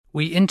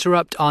we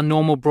interrupt our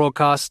normal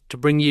broadcast to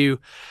bring you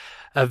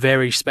a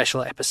very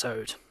special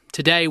episode.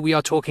 Today, we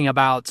are talking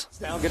about...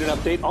 Now get an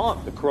update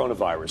on the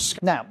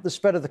coronavirus. Now, the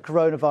spread of the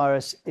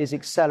coronavirus is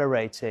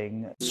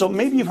accelerating. So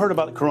maybe you've heard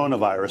about the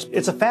coronavirus.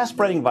 It's a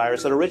fast-spreading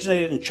virus that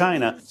originated in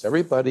China.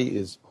 Everybody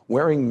is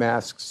wearing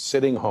masks,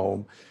 sitting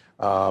home,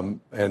 and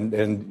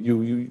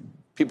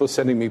people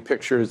sending me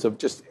pictures of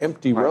just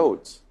empty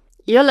roads.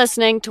 You're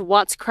listening to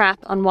What's Crap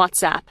on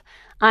WhatsApp.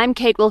 I'm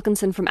Kate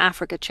Wilkinson from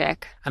Africa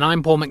Check. And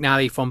I'm Paul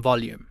McNally from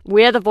Volume.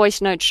 We're the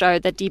voice note show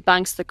that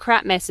debunks the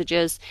crap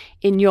messages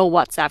in your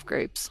WhatsApp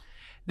groups.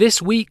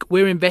 This week,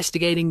 we're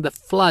investigating the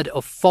flood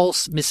of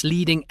false,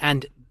 misleading,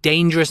 and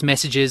dangerous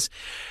messages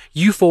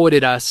you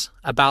forwarded us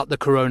about the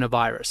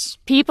coronavirus.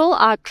 People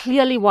are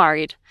clearly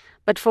worried,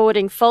 but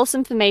forwarding false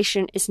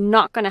information is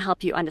not going to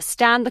help you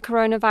understand the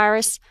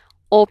coronavirus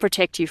or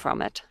protect you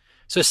from it.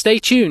 So stay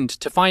tuned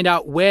to find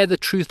out where the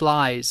truth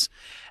lies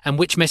and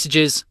which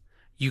messages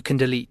you can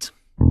delete.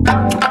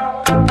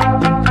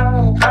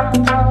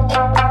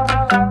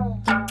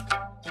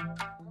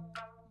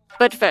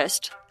 But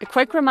first, a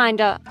quick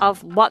reminder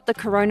of what the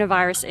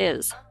coronavirus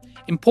is.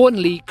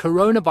 Importantly,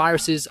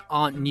 coronaviruses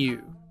aren't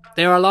new.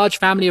 They are a large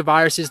family of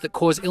viruses that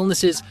cause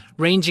illnesses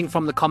ranging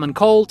from the common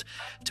cold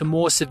to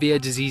more severe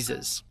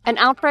diseases. An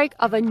outbreak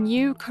of a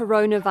new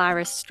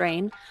coronavirus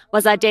strain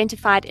was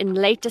identified in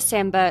late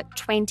December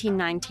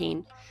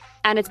 2019,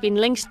 and it's been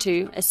linked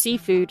to a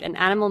seafood and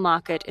animal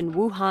market in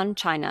Wuhan,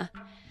 China.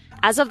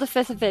 As of the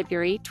 5th of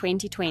February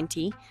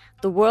 2020,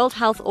 the World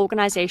Health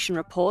Organization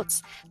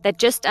reports that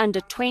just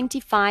under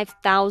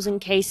 25,000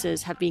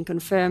 cases have been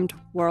confirmed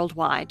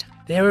worldwide.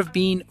 There have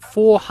been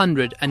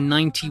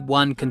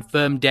 491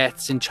 confirmed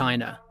deaths in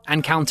China,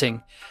 and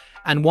counting,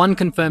 and 1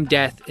 confirmed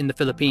death in the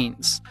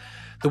Philippines.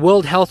 The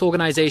World Health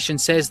Organization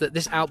says that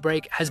this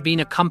outbreak has been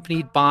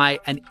accompanied by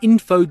an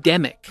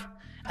infodemic,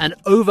 an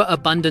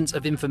overabundance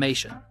of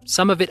information,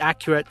 some of it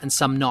accurate and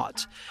some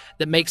not,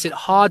 that makes it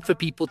hard for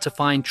people to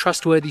find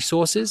trustworthy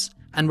sources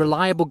and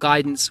reliable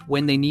guidance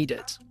when they need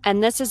it.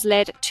 And this has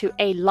led to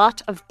a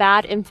lot of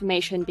bad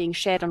information being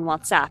shared on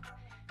WhatsApp,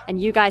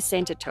 and you guys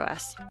sent it to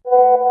us.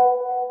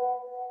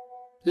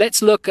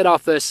 Let's look at our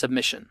first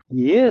submission.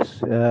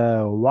 Yes,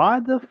 why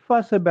the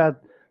fuss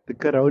about the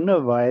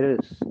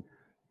coronavirus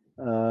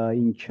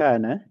in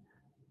China,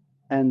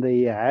 and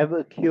they have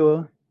a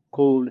cure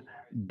called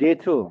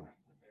Dettol?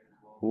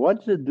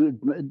 What's it do?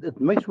 It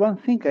makes one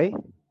think, eh?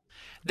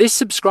 This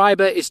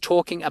subscriber is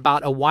talking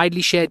about a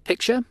widely shared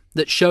picture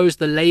that shows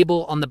the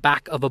label on the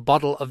back of a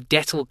bottle of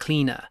Dettol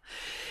cleaner.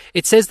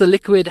 It says the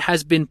liquid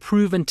has been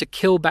proven to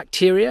kill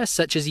bacteria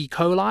such as E.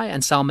 coli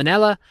and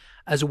Salmonella,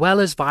 as well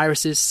as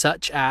viruses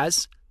such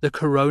as the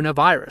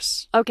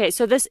coronavirus. Okay,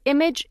 so this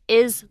image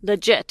is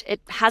legit. It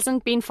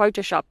hasn't been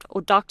photoshopped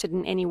or doctored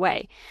in any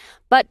way.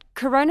 But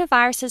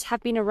coronaviruses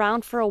have been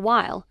around for a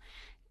while.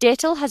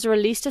 Dettol has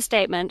released a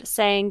statement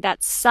saying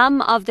that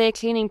some of their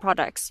cleaning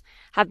products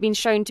have been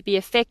shown to be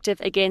effective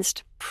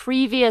against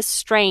previous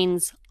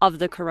strains of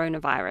the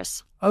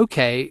coronavirus.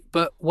 Okay,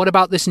 but what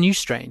about this new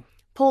strain?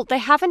 Paul, they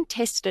haven't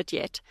tested it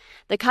yet.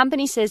 The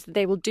company says that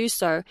they will do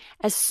so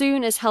as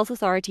soon as health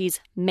authorities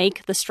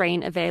make the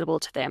strain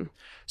available to them.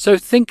 So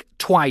think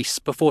twice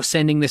before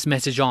sending this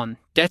message on.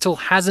 Dettol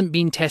hasn't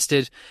been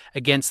tested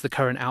against the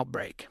current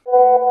outbreak.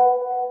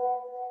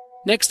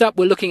 Next up,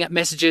 we're looking at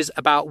messages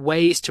about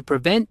ways to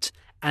prevent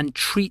and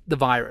treat the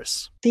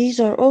virus. These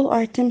are all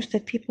items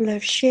that people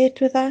have shared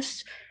with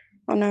us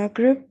on our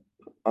group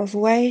of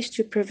ways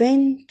to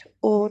prevent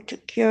or to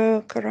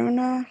cure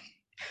corona.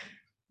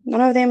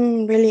 None of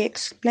them really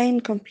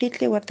explained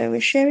completely what they were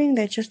sharing.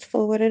 They just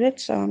forwarded it,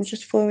 so I'm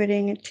just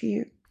forwarding it to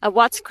you. A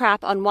What's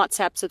Crap on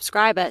WhatsApp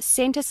subscriber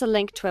sent us a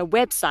link to a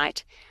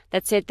website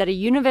that said that a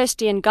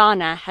university in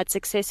Ghana had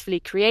successfully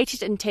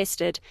created and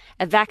tested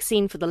a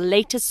vaccine for the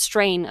latest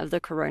strain of the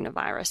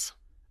coronavirus.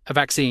 A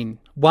vaccine,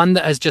 one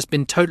that has just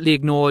been totally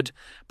ignored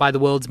by the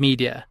world's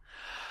media.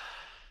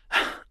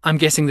 I'm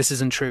guessing this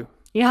isn't true.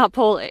 Yeah,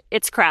 Paul,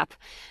 it's crap.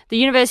 The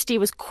university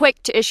was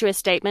quick to issue a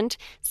statement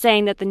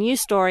saying that the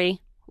news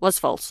story was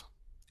false.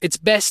 It's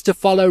best to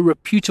follow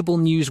reputable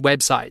news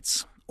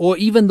websites, or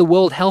even the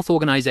World Health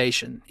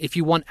Organization, if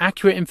you want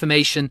accurate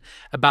information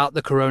about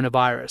the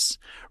coronavirus.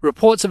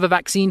 Reports of a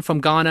vaccine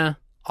from Ghana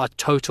are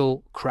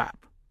total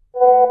crap.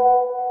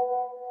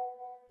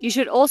 You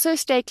should also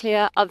stay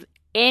clear of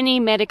any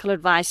medical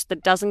advice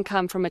that doesn't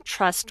come from a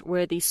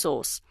trustworthy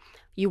source.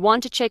 You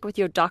want to check with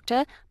your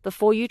doctor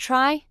before you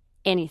try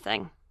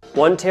anything.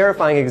 One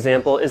terrifying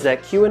example is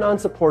that QAnon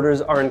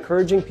supporters are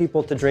encouraging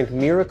people to drink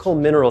Miracle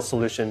Mineral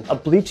Solution, a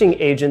bleaching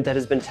agent that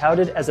has been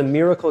touted as a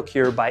miracle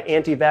cure by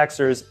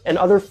anti-vaxxers and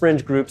other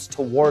fringe groups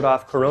to ward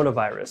off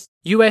coronavirus.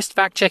 US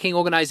fact-checking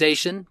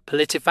organization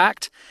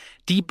PolitiFact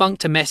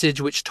debunked a message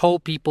which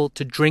told people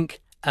to drink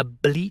a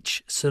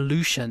bleach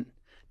solution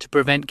to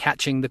prevent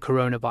catching the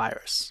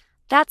coronavirus.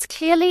 That's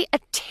clearly a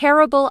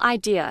terrible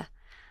idea.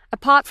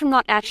 Apart from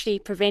not actually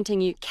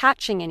preventing you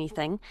catching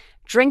anything,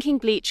 drinking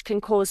bleach can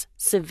cause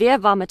severe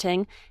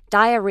vomiting,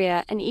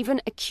 diarrhea, and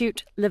even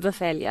acute liver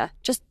failure.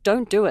 Just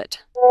don't do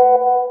it.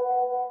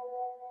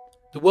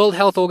 The World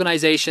Health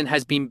Organization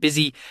has been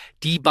busy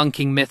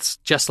debunking myths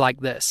just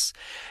like this.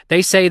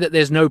 They say that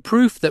there's no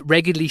proof that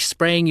regularly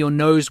spraying your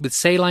nose with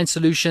saline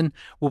solution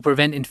will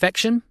prevent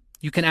infection.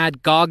 You can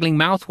add gargling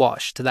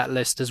mouthwash to that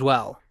list as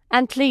well.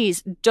 And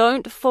please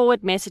don't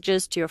forward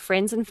messages to your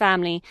friends and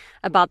family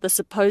about the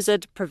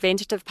supposed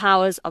preventative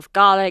powers of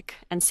garlic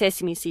and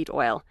sesame seed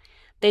oil.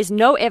 There's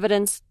no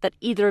evidence that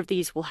either of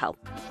these will help.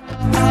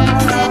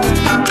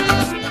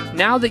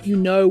 Now that you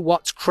know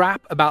what's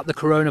crap about the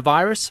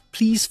coronavirus,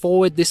 please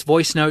forward this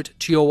voice note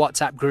to your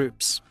WhatsApp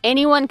groups.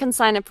 Anyone can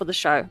sign up for the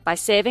show by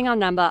saving our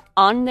number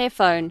on their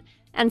phone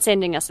and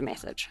sending us a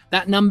message.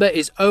 That number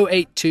is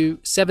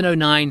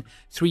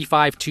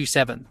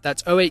 082-709-3527.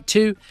 That's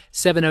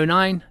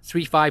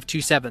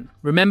 082-709-3527.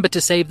 Remember to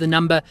save the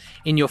number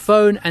in your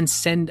phone and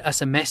send us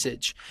a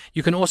message.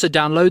 You can also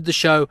download the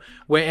show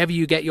wherever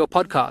you get your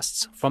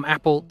podcasts, from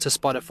Apple to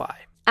Spotify.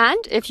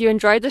 And if you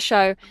enjoyed the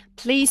show,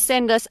 please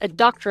send us a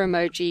doctor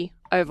emoji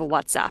over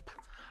WhatsApp.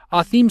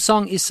 Our theme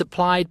song is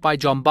supplied by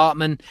John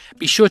Bartman.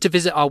 Be sure to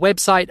visit our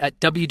website at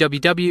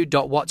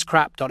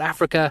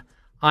www.whatscrap.africa.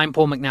 I'm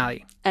Paul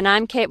McNally. And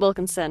I'm Kate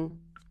Wilkinson.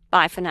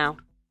 Bye for now.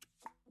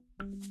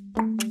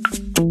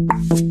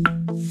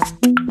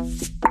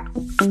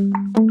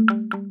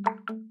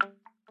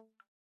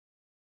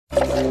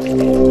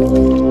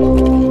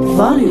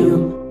 Volume